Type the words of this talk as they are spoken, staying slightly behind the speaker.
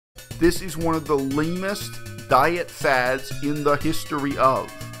This is one of the lamest diet fads in the history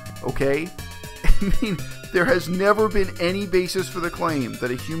of, okay? I mean, there has never been any basis for the claim that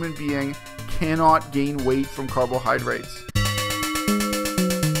a human being cannot gain weight from carbohydrates.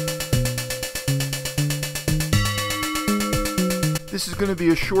 This is going to be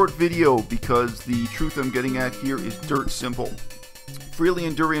a short video because the truth I'm getting at here is dirt simple. Freelee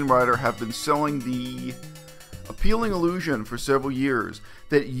and Durianrider have been selling the appealing illusion for several years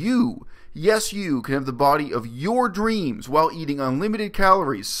that you, yes you, can have the body of your dreams while eating unlimited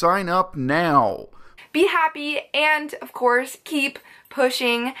calories. Sign up now. Be happy and, of course, keep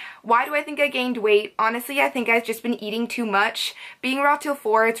pushing. Why do I think I gained weight? Honestly, I think I've just been eating too much. Being raw till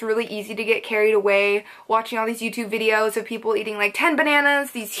 4, it's really easy to get carried away watching all these YouTube videos of people eating like 10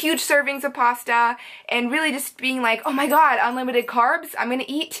 bananas, these huge servings of pasta, and really just being like, oh my god, unlimited carbs? I'm gonna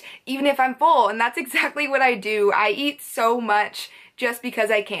eat even if I'm full. And that's exactly what I do. I eat so much just because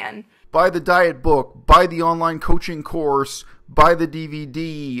I can. Buy the diet book, buy the online coaching course, buy the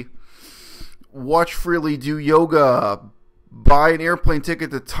DVD, watch Freelee do yoga, buy an airplane ticket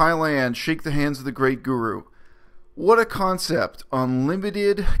to Thailand, shake the hands of the great guru. What a concept.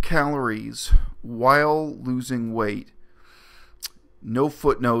 Unlimited calories while losing weight. No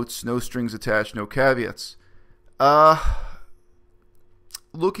footnotes, no strings attached, no caveats.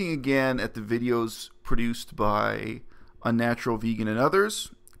 Looking again at the videos produced by Unnatural Vegan and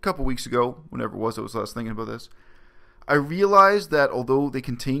others, a couple weeks ago, whenever it was I was last thinking about this, I realized that although they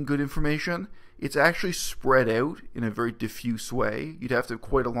contain good information, it's actually spread out in a very diffuse way. You'd have to have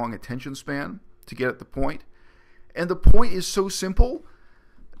quite a long attention span to get at the point. And the point is so simple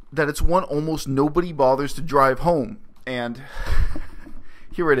that it's one almost nobody bothers to drive home. And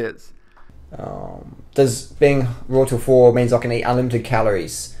here it is. Does being raw till 4 means I can eat unlimited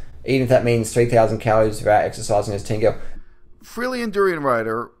calories, even if that means 3,000 calories without exercising as 10 girl? Freelee and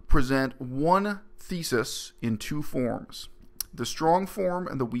Durianrider present one thesis in two forms: the strong form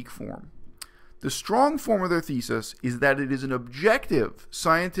and the weak form. The strong form of their thesis is that it is an objective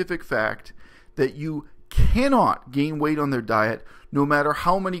scientific fact that you cannot gain weight on their diet no matter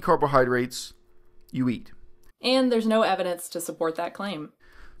how many carbohydrates you eat. And there's no evidence to support that claim.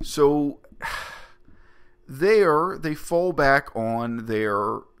 So they fall back on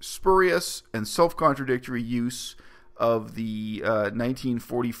their spurious and self-contradictory use of the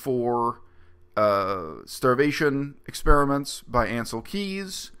 1944 starvation experiments by Ansel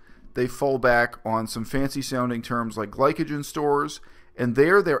Keys. They fall back on some fancy-sounding terms like glycogen stores, and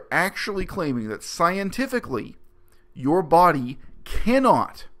they're actually claiming that scientifically your body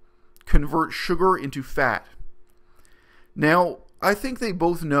cannot convert sugar into fat. Now, I think they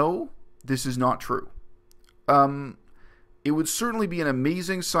both know this is not true. It would certainly be an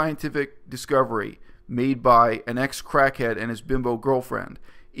amazing scientific discovery made by an ex-crackhead and his bimbo girlfriend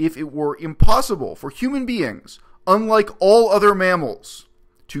if it were impossible for human beings, unlike all other mammals,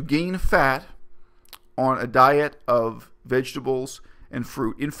 to gain fat on a diet of vegetables and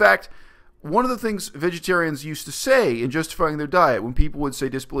fruit. In fact, one of the things vegetarians used to say in justifying their diet, when people would say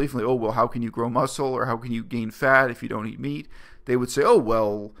disbelievingly, oh, well, how can you grow muscle or how can you gain fat if you don't eat meat? They would say, oh,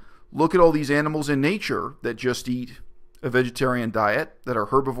 well, look at all these animals in nature that just eat a vegetarian diet, that are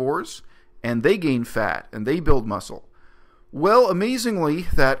herbivores, and they gain fat and they build muscle. Well, amazingly,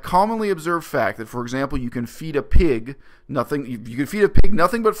 that commonly observed fact that, for example, you can feed a pig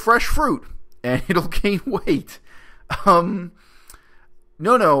nothing but fresh fruit and it'll gain weight. No,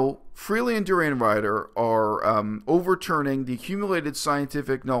 Freelee and Durianrider are overturning the accumulated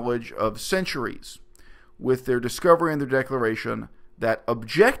scientific knowledge of centuries with their discovery and their declaration that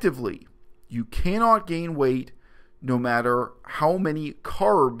objectively you cannot gain weight no matter how many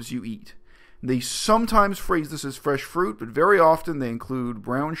carbs you eat. They sometimes phrase this as fresh fruit, but very often they include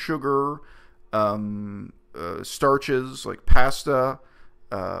brown sugar, starches like pasta.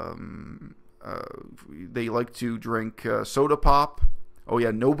 They like to drink soda pop. Oh yeah,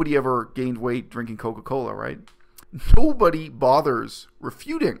 nobody ever gained weight drinking Coca-Cola, right? Nobody bothers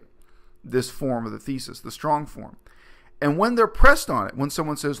refuting this form of the thesis, the strong form. And when they're pressed on it, when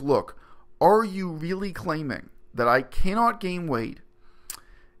someone says, look, are you really claiming that I cannot gain weight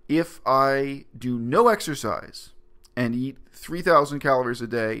if I do no exercise and eat 3,000 calories a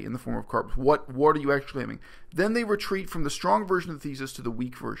day in the form of carbs? What are you actually claiming? Then they retreat from the strong version of the thesis to the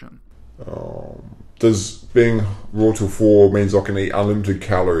weak version. Does being raw till 4 means I can eat unlimited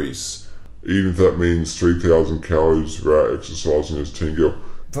calories, even if that means 3,000 calories without exercising as 10 girl?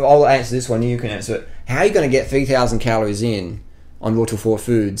 I'll answer this one, you can answer it. How are you going to get 3,000 calories in on raw till 4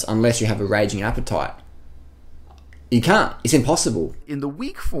 foods unless you have a raging appetite? You can't. It's impossible. In the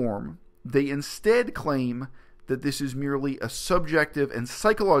weak form, they instead claim that this is merely a subjective and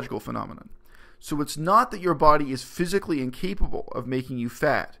psychological phenomenon. So it's not that your body is physically incapable of making you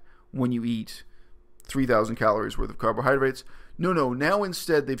fat when you eat 3,000 calories worth of carbohydrates. No, now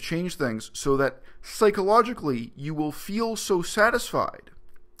instead they've changed things so that psychologically you will feel so satisfied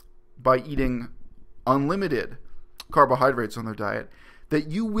by eating unlimited carbohydrates on their diet that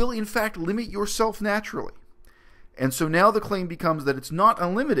you will in fact limit yourself naturally. And so now the claim becomes that it's not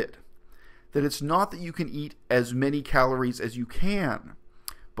unlimited, that it's not that you can eat as many calories as you can,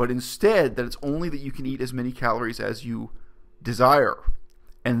 but instead that it's only that you can eat as many calories as you desire.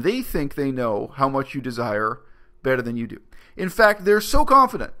 And they think they know how much you desire better than you do. In fact, they're so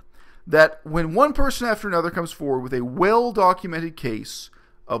confident that when one person after another comes forward with a well-documented case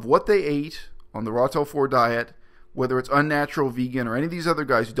of what they ate on the Raw Till 4 diet, whether it's unnatural, vegan, or any of these other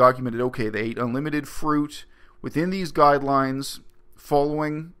guys who documented, okay, they ate unlimited fruit within these guidelines,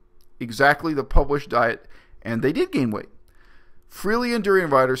 following exactly the published diet, and they did gain weight. Freelee and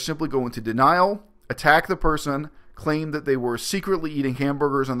Durianrider simply go into denial, attack the person, claim that they were secretly eating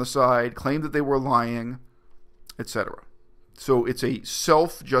hamburgers on the side, claim that they were lying, etc. So it's a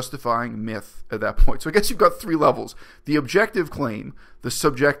self-justifying myth at that point. So I guess you've got three levels. The objective claim, the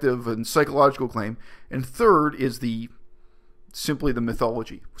subjective and psychological claim, and third is simply the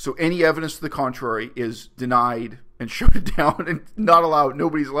mythology. So any evidence to the contrary is denied and shut down and not allowed.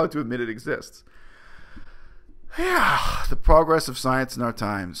 Nobody's allowed to admit it exists. Yeah, the progress of science in our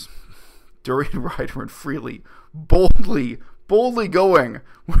times. Durianrider and Freelee boldly going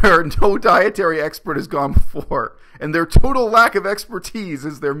where no dietary expert has gone before. And their total lack of expertise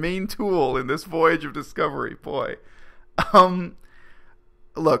is their main tool in this voyage of discovery. Boy.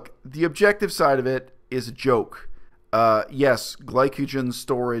 Look, the objective side of it is a joke. Yes, glycogen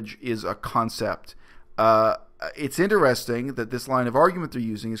storage is a concept. It's interesting that this line of argument they're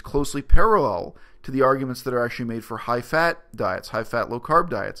using is closely parallel to the arguments that are actually made for high-fat diets, high-fat, low-carb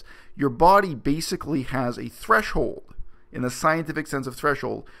diets. Your body basically has a threshold. In the scientific sense of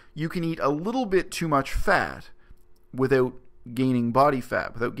threshold, you can eat a little bit too much fat without gaining body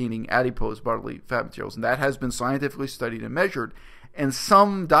fat, without gaining adipose bodily fat materials. And that has been scientifically studied and measured. And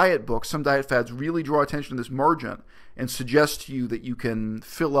some diet books, some diet fads really draw attention to this margin and suggest to you that you can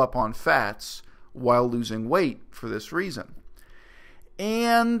fill up on fats while losing weight for this reason.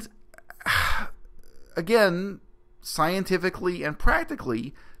 And again, scientifically and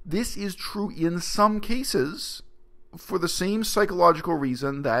practically, this is true in some cases for the same psychological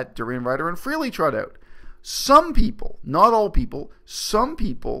reason that Durianrider and Freelee trot out. Some people, not all people, some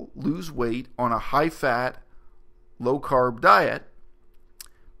people lose weight on a high-fat, low-carb diet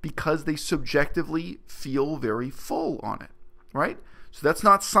because they subjectively feel very full on it, right? So that's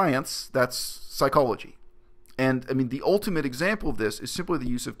not science, that's psychology. And, I mean, the ultimate example of this is simply the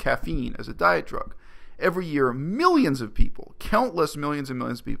use of caffeine as a diet drug. Every year, millions of people, countless millions and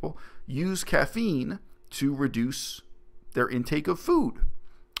millions of people, use caffeine to reduce their intake of food.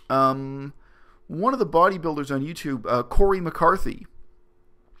 One of the bodybuilders on YouTube, Corey McCarthy,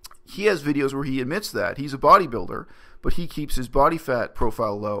 he has videos where he admits that. He's a bodybuilder, but he keeps his body fat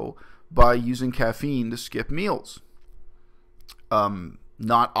profile low by using caffeine to skip meals.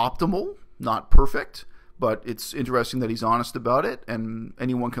 Not optimal, not perfect, but it's interesting that he's honest about it, and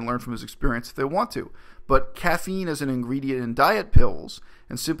anyone can learn from his experience if they want to. But caffeine as an ingredient in diet pills,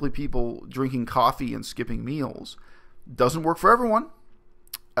 and simply people drinking coffee and skipping meals, doesn't work for everyone.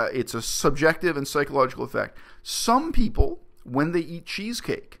 It's a subjective and psychological effect. Some people, when they eat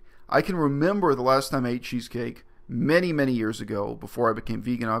cheesecake, I can remember the last time I ate cheesecake many, many years ago, before I became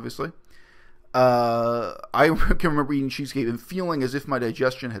vegan, obviously. I can remember eating cheesecake and feeling as if my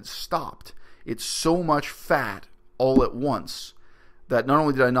digestion had stopped. It's so much fat all at once that not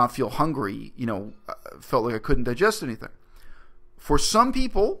only did I not feel hungry, felt like I couldn't digest anything. For some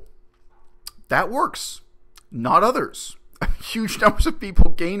people, that works. Not others. Huge numbers of people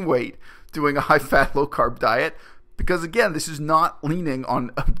gain weight doing a high-fat, low-carb diet because, again, this is not leaning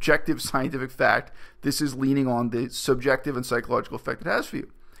on objective scientific fact. This is leaning on the subjective and psychological effect it has for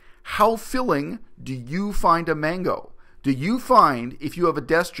you. How filling do you find a mango? Do you find, if you have a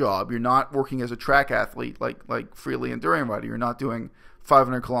desk job, you're not working as a track athlete like Freelee and Durianrider, you're not doing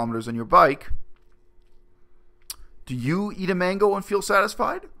 500 kilometers on your bike, do you eat a mango and feel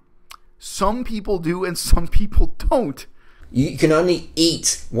satisfied? Some people do and some people don't. You can only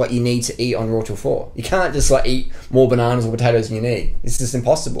eat what you need to eat on Raw Till 4. You can't just eat more bananas or potatoes than you need. It's just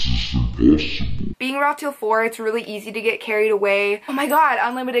impossible. Being Raw Till 4, it's really easy to get carried away. Oh my god,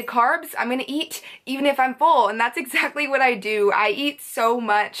 unlimited carbs? I'm gonna eat even if I'm full. And that's exactly what I do. I eat so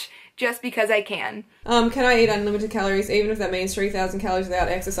much just because I can. Can I eat unlimited calories even if that means 3,000 calories without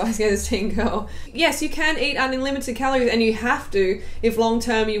exercising as a teen girl? Yes, you can eat unlimited calories, and you have to if long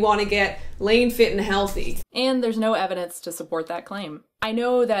term you want to get lean, fit, and healthy. And there's no evidence to support that claim. I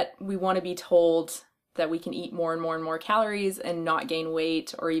know that we want to be told that we can eat more and more and more calories and not gain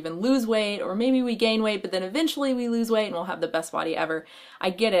weight or even lose weight, or maybe we gain weight but then eventually we lose weight and we'll have the best body ever.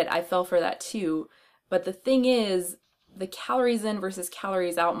 I get it, I fell for that too. But the thing is, the calories in versus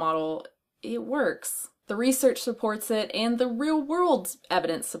calories out model, it works. The research supports it and the real world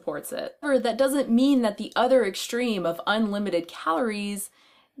evidence supports it. However, that doesn't mean that the other extreme of unlimited calories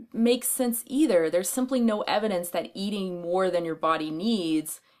makes sense either. There's simply no evidence that eating more than your body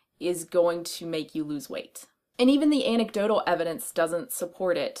needs is going to make you lose weight. And even the anecdotal evidence doesn't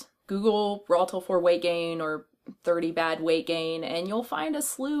support it. Google raw till 4 weight gain or 30 bad weight gain, and you'll find a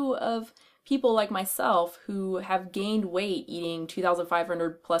slew of people like myself who have gained weight eating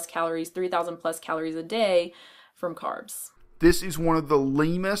 2,500 plus calories, 3,000 plus calories a day from carbs. This is one of the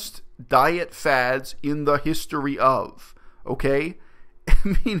lamest diet fads in the history of, okay?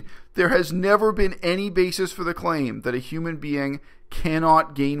 I mean, there has never been any basis for the claim that a human being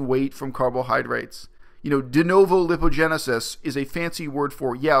cannot gain weight from carbohydrates. You know, de novo lipogenesis is a fancy word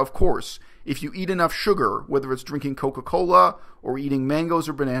for, yeah, of course, if you eat enough sugar, whether it's drinking Coca-Cola or eating mangoes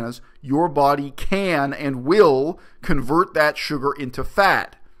or bananas, your body can and will convert that sugar into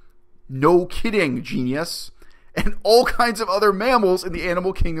fat. No kidding, genius. And all kinds of other mammals in the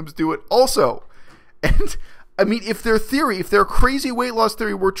animal kingdoms do it also. And, I mean, if their crazy weight loss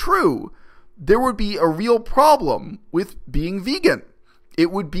theory were true, there would be a real problem with being vegan. It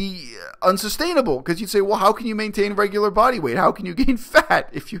would be unsustainable because you'd say, well, how can you maintain regular body weight? How can you gain fat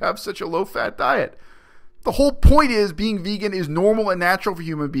if you have such a low-fat diet? The whole point is being vegan is normal and natural for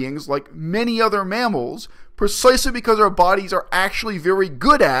human beings like many other mammals, precisely because our bodies are actually very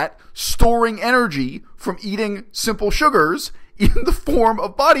good at storing energy from eating simple sugars in the form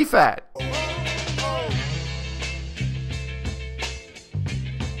of body fat.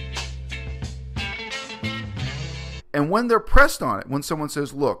 And when they're pressed on it, when someone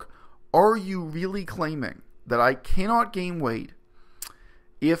says, look, are you really claiming that I cannot gain weight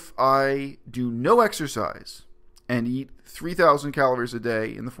if I do no exercise and eat 3,000 calories a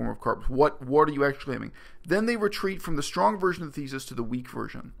day in the form of carbs? What are you actually claiming? Then they retreat from the strong version of the thesis to the weak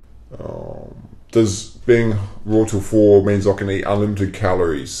version. Does being raw till 4 means I can eat unlimited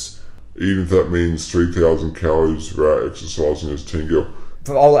calories, even if that means 3,000 calories without exercising as a teen girl?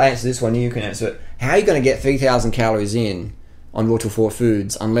 I'll answer this one, you can answer it. How are you going to get 3,000 calories in on raw till 4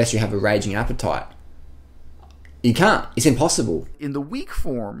 foods unless you have a raging appetite? You can't. It's impossible. In the weak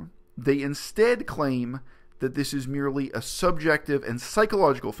form, they instead claim that this is merely a subjective and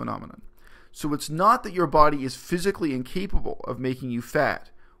psychological phenomenon. So it's not that your body is physically incapable of making you fat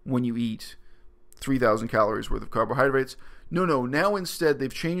when you eat 3,000 calories worth of carbohydrates. No, now instead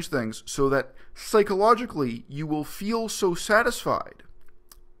they've changed things so that psychologically you will feel so satisfied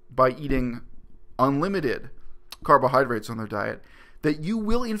by eating unlimited carbohydrates on their diet that you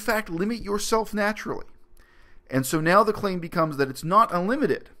will in fact limit yourself naturally. And so now the claim becomes that it's not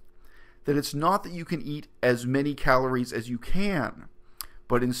unlimited, that it's not that you can eat as many calories as you can,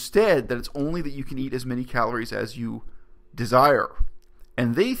 but instead that it's only that you can eat as many calories as you desire.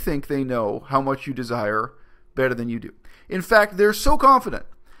 And they think they know how much you desire better than you do. In fact, they're so confident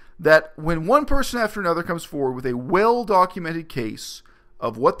that when one person after another comes forward with a well-documented case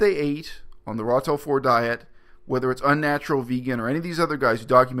of what they ate on the raw till 4 diet, whether it's unnatural, vegan, or any of these other guys who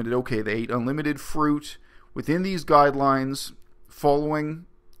documented, okay, they ate unlimited fruit within these guidelines, following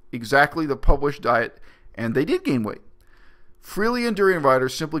exactly the published diet, and they did gain weight. Freelee and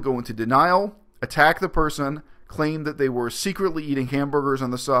Durianrider simply go into denial, attack the person, claim that they were secretly eating hamburgers on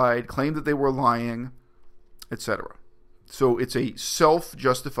the side, claim that they were lying, etc. So it's a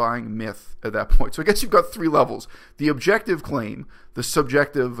self-justifying myth at that point. So I guess you've got 3 levels. The objective claim, the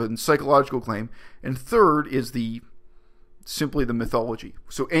subjective and psychological claim, and third is simply the mythology.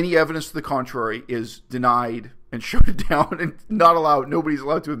 So any evidence to the contrary is denied and shut down and not allowed. Nobody's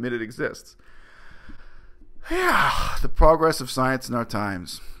allowed to admit it exists. Yeah, the progress of science in our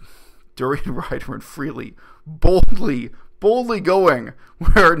times. Durianrider and Freelee boldly going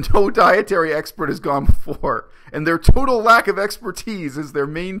where no dietary expert has gone before. And their total lack of expertise is their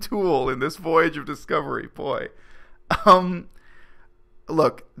main tool in this voyage of discovery. Boy.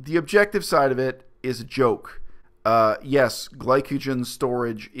 Look, the objective side of it is a joke. Yes, glycogen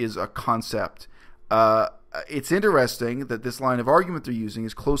storage is a concept. It's interesting that this line of argument they're using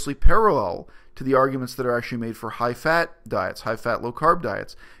is closely parallel to the arguments that are actually made for high-fat diets, high-fat, low-carb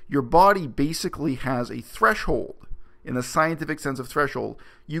diets. Your body basically has a threshold in the scientific sense of threshold,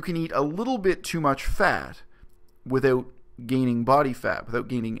 you can eat a little bit too much fat without gaining body fat, without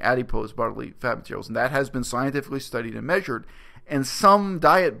gaining adipose bodily fat materials. And that has been scientifically studied and measured. And some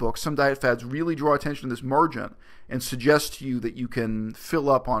diet books, some diet fads really draw attention to this margin and suggest to you that you can fill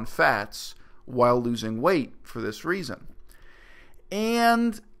up on fats while losing weight for this reason.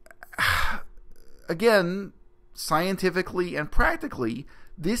 And again, scientifically and practically,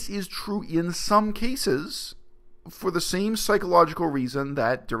 this is true in some cases for the same psychological reason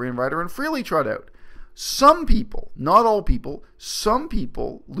that Durianrider and Freelee trot out. Some people, not all people, some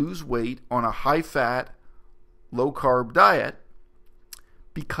people lose weight on a high-fat, low-carb diet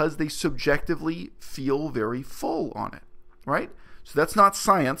because they subjectively feel very full on it, right? So that's not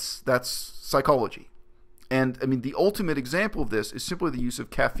science, that's psychology. And, I mean, the ultimate example of this is simply the use of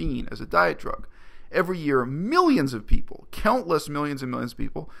caffeine as a diet drug. Every year, millions of people, countless millions and millions of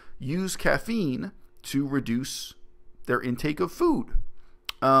people, use caffeine to reduce their intake of food.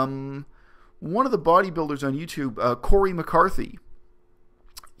 One of the bodybuilders on YouTube, Corey McCarthy,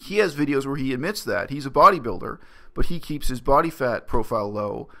 he has videos where he admits that. He's a bodybuilder, but he keeps his body fat profile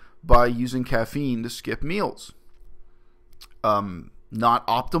low by using caffeine to skip meals. Not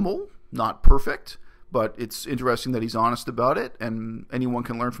optimal, not perfect, but it's interesting that he's honest about it, and anyone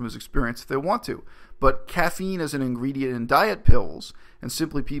can learn from his experience if they want to. But caffeine as an ingredient in diet pills, and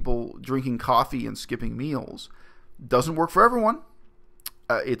simply people drinking coffee and skipping meals, doesn't work for everyone.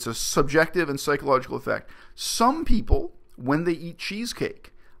 It's a subjective and psychological effect. Some people, when they eat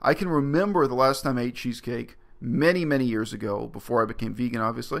cheesecake, I can remember the last time I ate cheesecake many, many years ago, before I became vegan,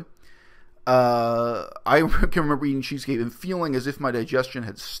 obviously. I can remember eating cheesecake and feeling as if my digestion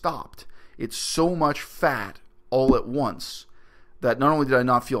had stopped. It's so much fat all at once that not only did I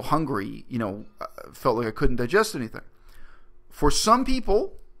not feel hungry, felt like I couldn't digest anything. For some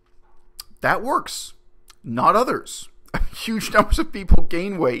people, that works. Not others. Huge numbers of people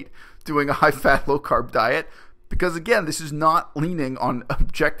gain weight doing a high-fat, low-carb diet because, again, this is not leaning on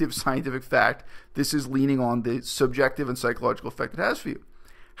objective scientific fact. This is leaning on the subjective and psychological effect it has for you.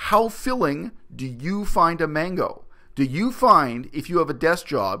 How filling do you find a mango? Do you find, if you have a desk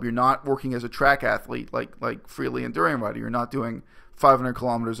job, you're not working as a track athlete like Freelee and Durianrider, you're not doing 500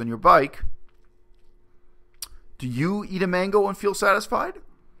 kilometers on your bike, do you eat a mango and feel satisfied?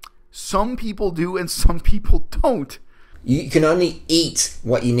 Some people do and some people don't. You can only eat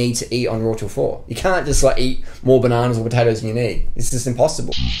what you need to eat on Raw Till 4. You can't just eat more bananas or potatoes than you need. It's just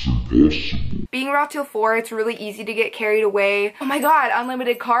impossible. Being Raw Till 4, it's really easy to get carried away. Oh my god,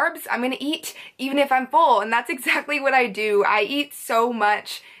 unlimited carbs? I'm gonna eat even if I'm full. And that's exactly what I do. I eat so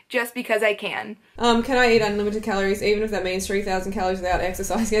much just because I can. Can I eat unlimited calories even if that means 3,000 calories without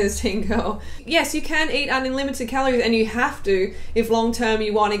exercising as a teen girl? Yes, you can eat unlimited calories, and you have to if long term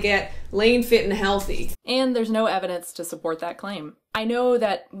you want to get lean, fit and healthy. And there's no evidence to support that claim. I know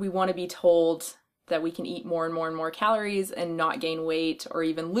that we want to be told that we can eat more and more and more calories and not gain weight or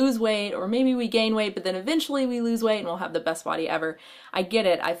even lose weight, or maybe we gain weight but then eventually we lose weight and we'll have the best body ever. I get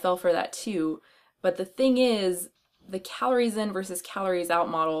it, I fell for that too. But the thing is, the calories in versus calories out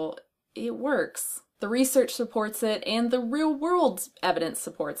model, it works. The research supports it and the real world evidence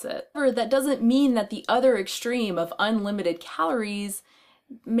supports it. However, that doesn't mean that the other extreme of unlimited calories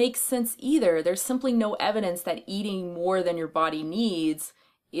makes sense either. There's simply no evidence that eating more than your body needs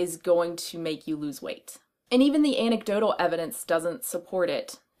is going to make you lose weight. And even the anecdotal evidence doesn't support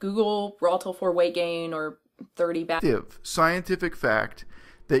it. Google Raw Till 4 weight gain or 30 bad. Scientific fact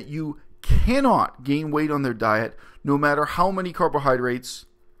that you cannot gain weight on their diet no matter how many carbohydrates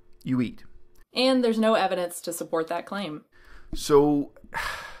you eat. And there's no evidence to support that claim. So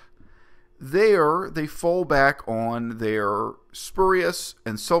they fall back on their spurious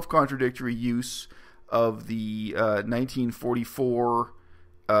and self-contradictory use of the 1944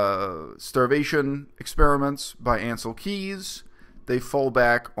 starvation experiments by Ansel Keys. They fall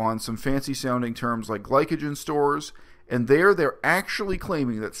back on some fancy-sounding terms like glycogen stores, and they're actually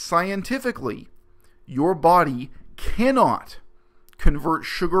claiming that scientifically your body cannot convert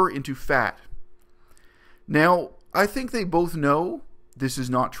sugar into fat. Now, I think they both know this is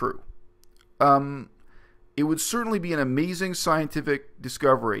not true. It would certainly be an amazing scientific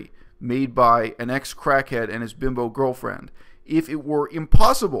discovery made by an ex-crackhead and his bimbo girlfriend if it were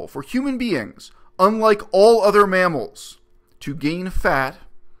impossible for human beings, unlike all other mammals, to gain fat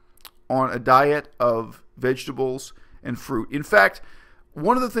on a diet of vegetables and fruit. In fact,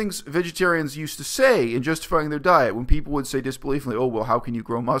 one of the things vegetarians used to say in justifying their diet, when people would say disbelievingly, oh, well, how can you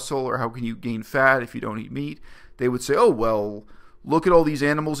grow muscle or how can you gain fat if you don't eat meat? They would say, oh, well, look at all these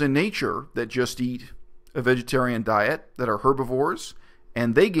animals in nature that just eat a vegetarian diet, that are herbivores,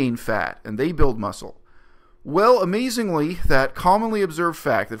 and they gain fat and they build muscle. Well, amazingly, that commonly observed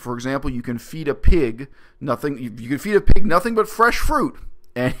fact that, for example, you can feed a pig nothing but fresh fruit,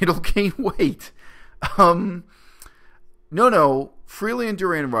 and it'll gain weight. No. Freelee and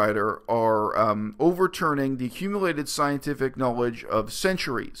Durianrider are overturning the accumulated scientific knowledge of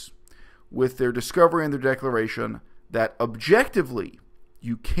centuries with their discovery and their declaration that objectively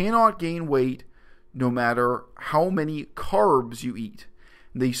you cannot gain weight no matter how many carbs you eat.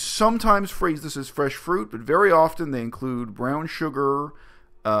 They sometimes phrase this as fresh fruit, but very often they include brown sugar,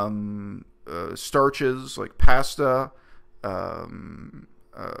 starches like pasta.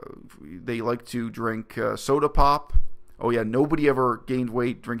 They like to drink soda pop. Oh yeah, nobody ever gained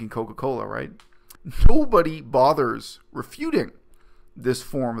weight drinking Coca-Cola, right? Nobody bothers refuting this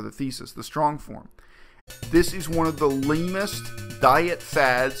form of the thesis, the strong form. This is one of the lamest diet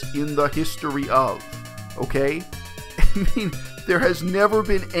fads in the history of, okay? I mean, there has never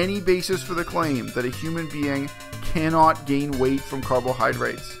been any basis for the claim that a human being cannot gain weight from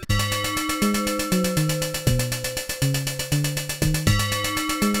carbohydrates.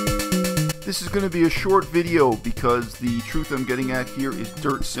 This is going to be a short video because the truth I'm getting at here is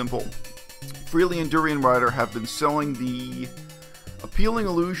dirt simple. Freelee and Durianrider have been selling the appealing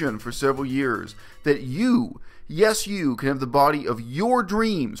illusion for several years that you, yes you, can have the body of your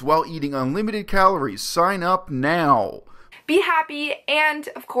dreams while eating unlimited calories. Sign up now. Be happy and,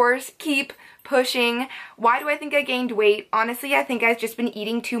 of course, keep pushing. Why do I think I gained weight? Honestly, I think I've just been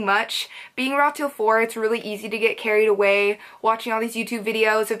eating too much. Being raw till 4, it's really easy to get carried away watching all these YouTube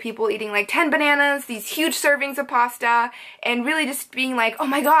videos of people eating like 10 bananas, these huge servings of pasta, and really just being like, oh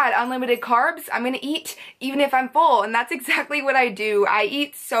my god, unlimited carbs? I'm gonna eat even if I'm full. And that's exactly what I do. I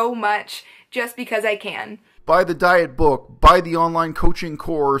eat so much just because I can. Buy the diet book, buy the online coaching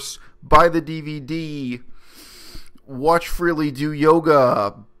course, buy the DVD, watch Freelee do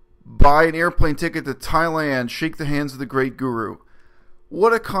yoga, buy an airplane ticket to Thailand, shake the hands of the great guru.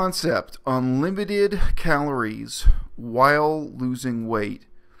 What a concept. Unlimited calories while losing weight.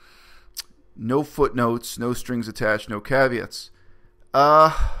 No footnotes, no strings attached, no caveats.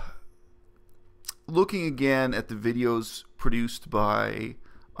 Looking again at the videos produced by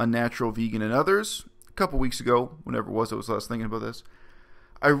Unnatural Vegan and others, a couple weeks ago, whenever it was I was last thinking about this,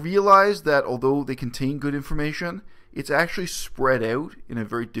 I realized that although they contain good information, it's actually spread out in a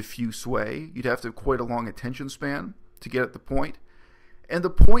very diffuse way. You'd have to have quite a long attention span to get at the point. And the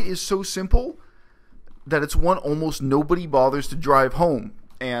point is so simple that it's one almost nobody bothers to drive home.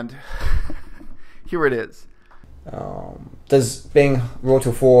 And here it is. Does being raw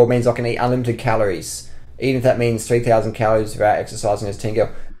till 4 means I can eat unlimited calories, even if that means 3,000 calories without exercising as a teen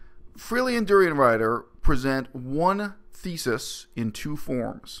girl? Freelee and Durianrider present one thesis in two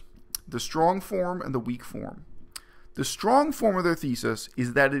forms: the strong form and the weak form. The strong form of their thesis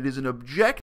is that it is an objective